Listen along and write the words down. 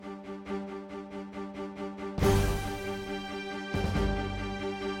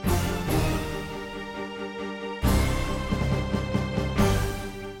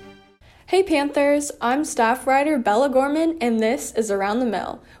Hey Panthers, I'm staff writer Bella Gorman, and this is Around the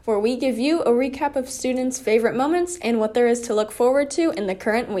Mill, where we give you a recap of students' favorite moments and what there is to look forward to in the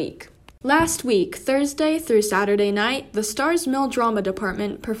current week. Last week, Thursday through Saturday night, the Stars Mill Drama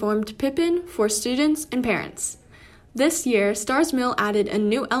Department performed Pippin for students and parents. This year, Stars Mill added a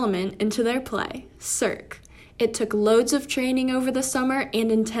new element into their play, Cirque. It took loads of training over the summer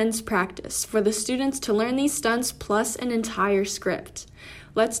and intense practice for the students to learn these stunts plus an entire script.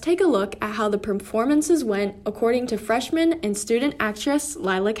 Let's take a look at how the performances went according to freshman and student actress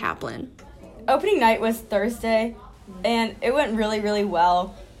Lyla Caplan. Opening night was Thursday, and it went really, really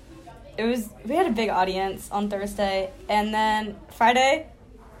well. We had a big audience on Thursday, and then Friday,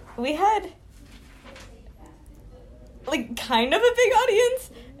 we had kind of a big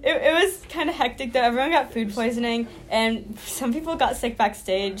audience. It was kind of hectic though. Everyone got food poisoning, and some people got sick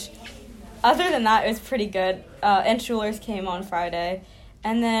backstage. Other than that, it was pretty good. And Schulers came on Friday.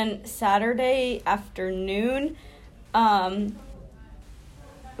 And then Saturday afternoon, there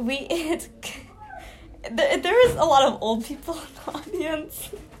was a lot of old people in the audience.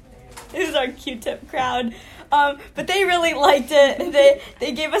 It was our Q-tip crowd, but they really liked it.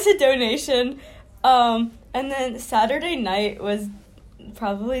 They gave us a donation, and then Saturday night was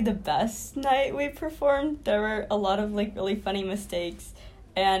probably the best night we performed. There were a lot of really funny mistakes,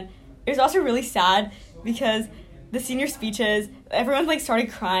 and it was also really sad because the senior speeches, everyone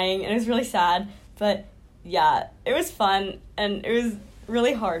started crying, and it was really sad. But yeah, it was fun, and it was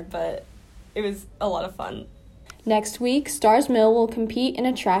really hard, but it was a lot of fun. Next week, Stars Mill will compete in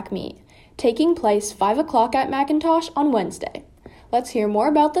a track meet, taking place 5 o'clock at McIntosh on Wednesday. Let's hear more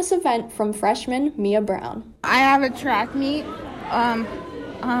about this event from freshman Mia Brown. I have a track meet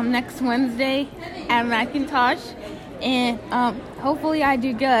next Wednesday at McIntosh, and hopefully I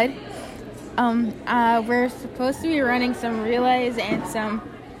do good. We're supposed to be running some relays and some,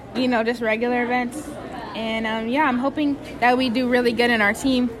 just regular events. And, I'm hoping that we do really good and our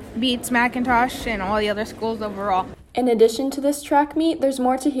team beats McIntosh and all the other schools overall. In addition to this track meet, there's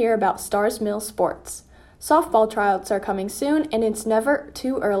more to hear about Stars Mill sports. Softball tryouts are coming soon, and it's never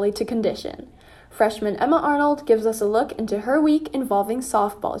too early to condition. Freshman Emma Arnold gives us a look into her week involving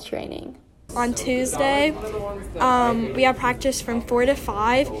softball training. On Tuesday, we have practice from 4 to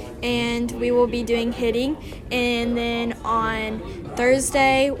 5, and we will be doing hitting. And then on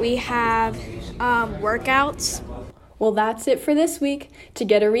Thursday, we have workouts. Well, that's it for this week. To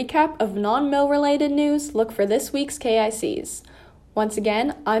get a recap of non-mill related news, look for this week's KICs. Once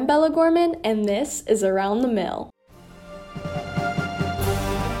again, I'm Bella Gorman, and this is Around the Mill.